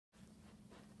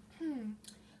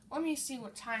Let me see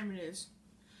what time it is.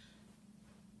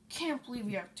 Can't believe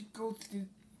we have to go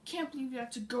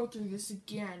through this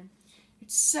again.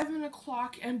 It's 7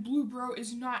 o'clock and Blue Bro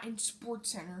is not in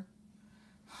Sports Center.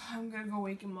 I'm gonna go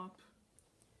wake him up.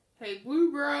 Hey,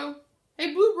 Blue Bro.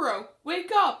 Hey, Blue Bro,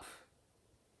 wake up.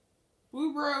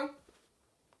 Blue Bro.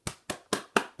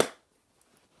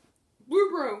 Blue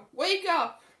Bro, wake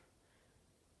up.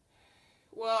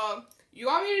 Well, you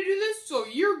want me to do this, so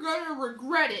you're gonna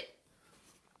regret it.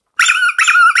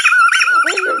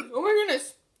 Oh my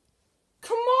goodness.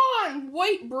 Come on,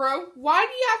 wait, bro. Why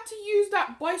do you have to use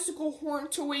that bicycle horn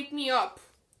to wake me up?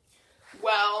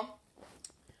 Well,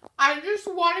 I just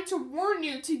wanted to warn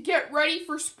you to get ready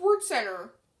for Sports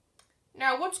Center.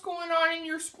 Now, what's going on in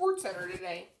your Sports Center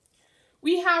today?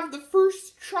 We have the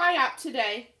first tryout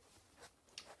today.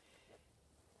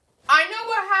 I know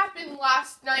what happened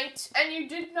last night, and you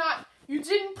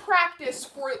didn't practice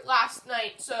for it last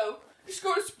night, so just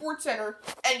go to Sports Center,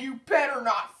 and you better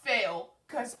not fail.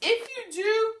 Because if you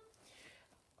do,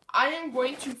 I am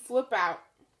going to flip out.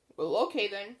 Well, okay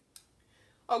then.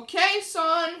 Okay,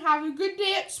 son, have a good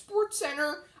day at Sports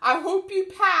Center. I hope you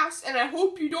pass, and I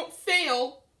hope you don't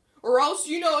fail, or else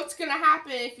you know what's going to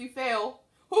happen if you fail.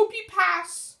 Hope you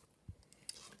pass.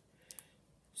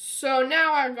 So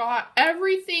now I got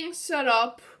everything set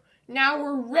up. Now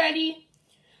we're ready.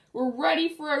 We're ready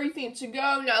for everything to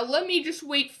go. Now let me just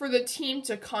wait for the team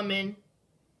to come in.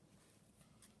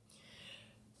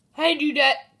 Hey,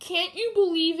 Dudette, can't you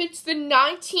believe it's the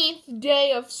 19th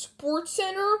day of Sports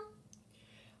Center?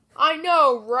 I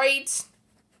know, right?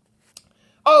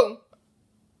 Oh,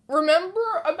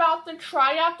 remember about the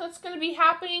tryout that's going to be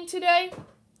happening today?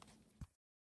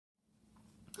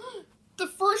 The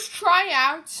first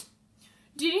tryout.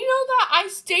 Did you know that I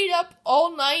stayed up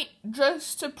all night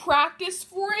just to practice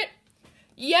for it?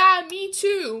 Yeah, me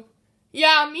too.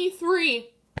 Yeah, me three.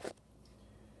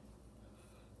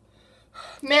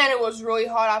 Man, it was really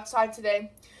hot outside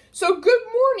today. So good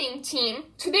morning, team.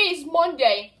 Today is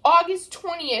Monday, August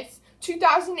 20th,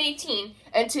 2018.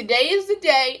 And today is the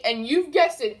day, and you've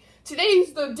guessed it, today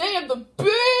is the day of the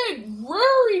big,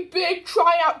 very big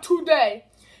tryout today.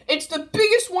 It's the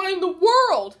biggest one in the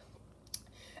world.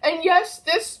 And yes,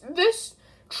 this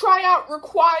tryout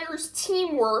requires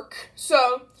teamwork.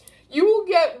 So you will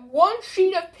get one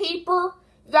sheet of paper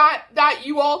that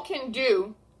you all can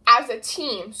do as a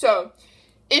team. So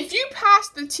if you pass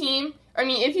the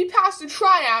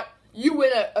tryout, you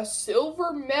win a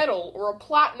silver medal or a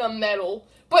platinum medal.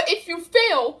 But if you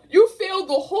fail, you fail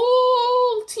the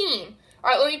whole team.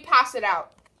 All right, let me pass it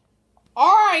out.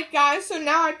 All right, guys, so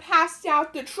now I passed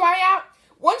out the tryout.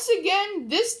 Once again,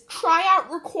 this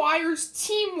tryout requires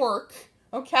teamwork,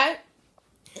 okay?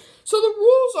 So the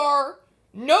rules are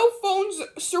no phones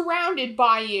surrounded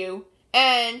by you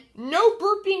and no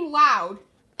burping loud.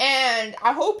 And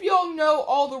I hope you all know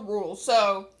all the rules.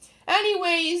 So,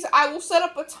 anyways, I will set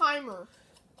up a timer.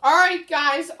 Alright,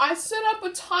 guys, I set up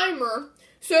a timer.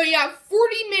 So, you have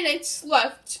 40 minutes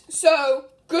left. So,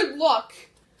 good luck.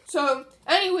 So,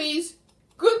 anyways,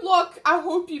 good luck. I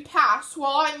hope you pass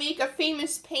while I make a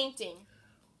famous painting.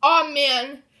 Aw,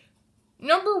 man.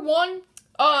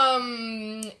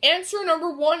 Answer number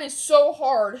one is so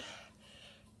hard.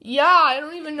 Yeah, I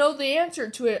don't even know the answer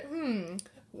to it.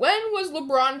 When was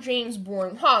LeBron James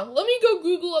born? Let me go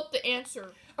Google up the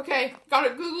answer. Okay, gotta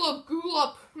Google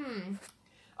up.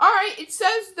 Alright, it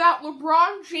says that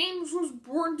LeBron James was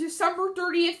born December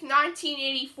 30th,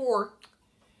 1984.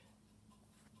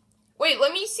 Wait,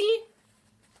 let me see.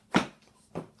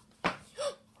 Oh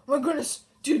my goodness.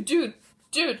 Dude,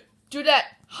 that.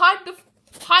 Hide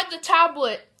the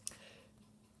tablet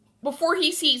before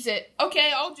he sees it.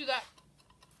 Okay, I'll do that.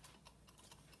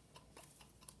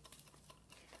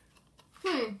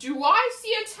 Do I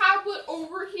see a tablet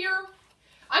over here?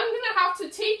 I'm gonna have to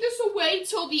take this away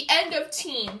till the end of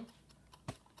team.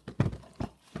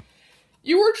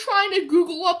 You were trying to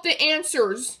Google up the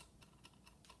answers.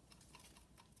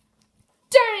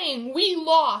 Dang, we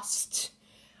lost.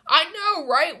 I know,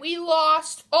 right? We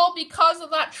lost all because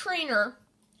of that trainer.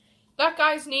 That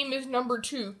guy's name is number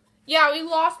 2. Yeah, we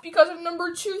lost because of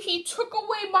number 2. He took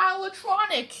away my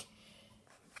electronic.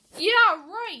 Yeah,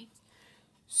 right.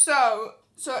 So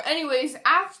anyways,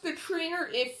 ask the trainer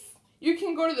if you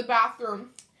can go to the bathroom.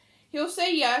 He'll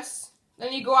say yes,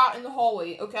 then you go out in the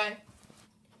hallway, okay?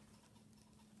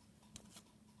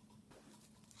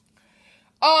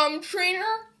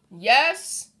 Trainer?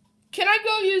 Yes? Can I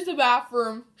go use the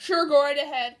bathroom? Sure, go right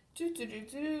ahead.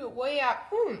 Way out.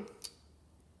 I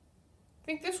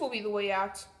think this will be the way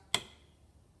out.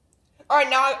 Alright,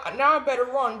 now I better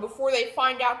run before they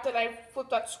find out that I flipped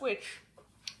that switch.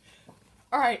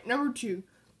 Alright, number 2.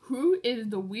 Who is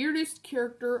the weirdest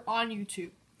character on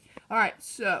YouTube? Alright,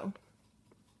 so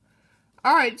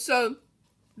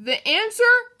the answer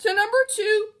to number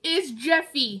 2 is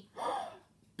Jeffy.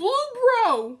 Blue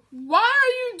Bro, why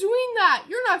are you doing that?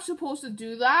 You're not supposed to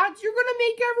do that. You're gonna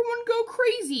make everyone go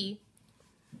crazy.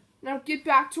 Now get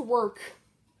back to work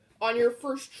on your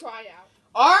first tryout.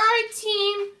 Alright,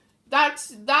 team.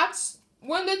 That's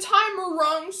when the timer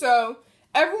rung, so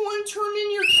everyone turn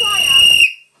in your tryout.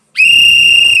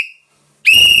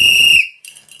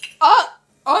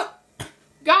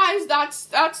 Guys,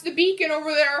 that's the beacon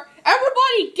over there.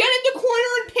 Everybody, get in the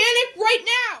corner and panic right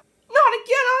now. Not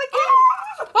again, not again.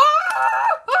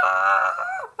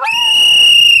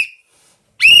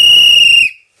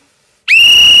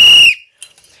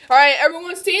 Alright,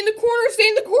 everyone stay in the corner and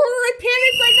panic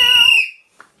right now.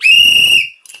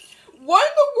 What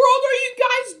in the world are you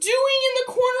guys doing in the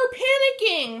corner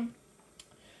panicking?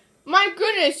 My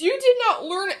goodness, you did not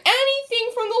learn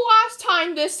anything from the last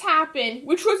time this happened,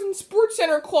 which was in Sports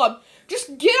Center Club.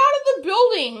 Just get out of the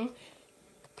building.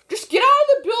 Just get out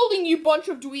of the building, you bunch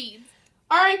of dweebs.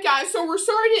 Alright guys, so we're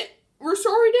sorry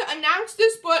to announce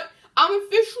this, but I'm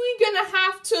officially gonna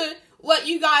have to let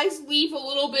you guys leave a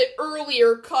little bit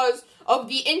earlier because of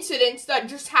the incidents that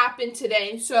just happened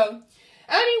today. So,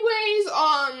 anyways,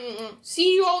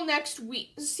 see you all next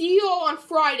week. See you all on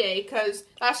Friday, because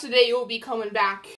that's the day you'll be coming back.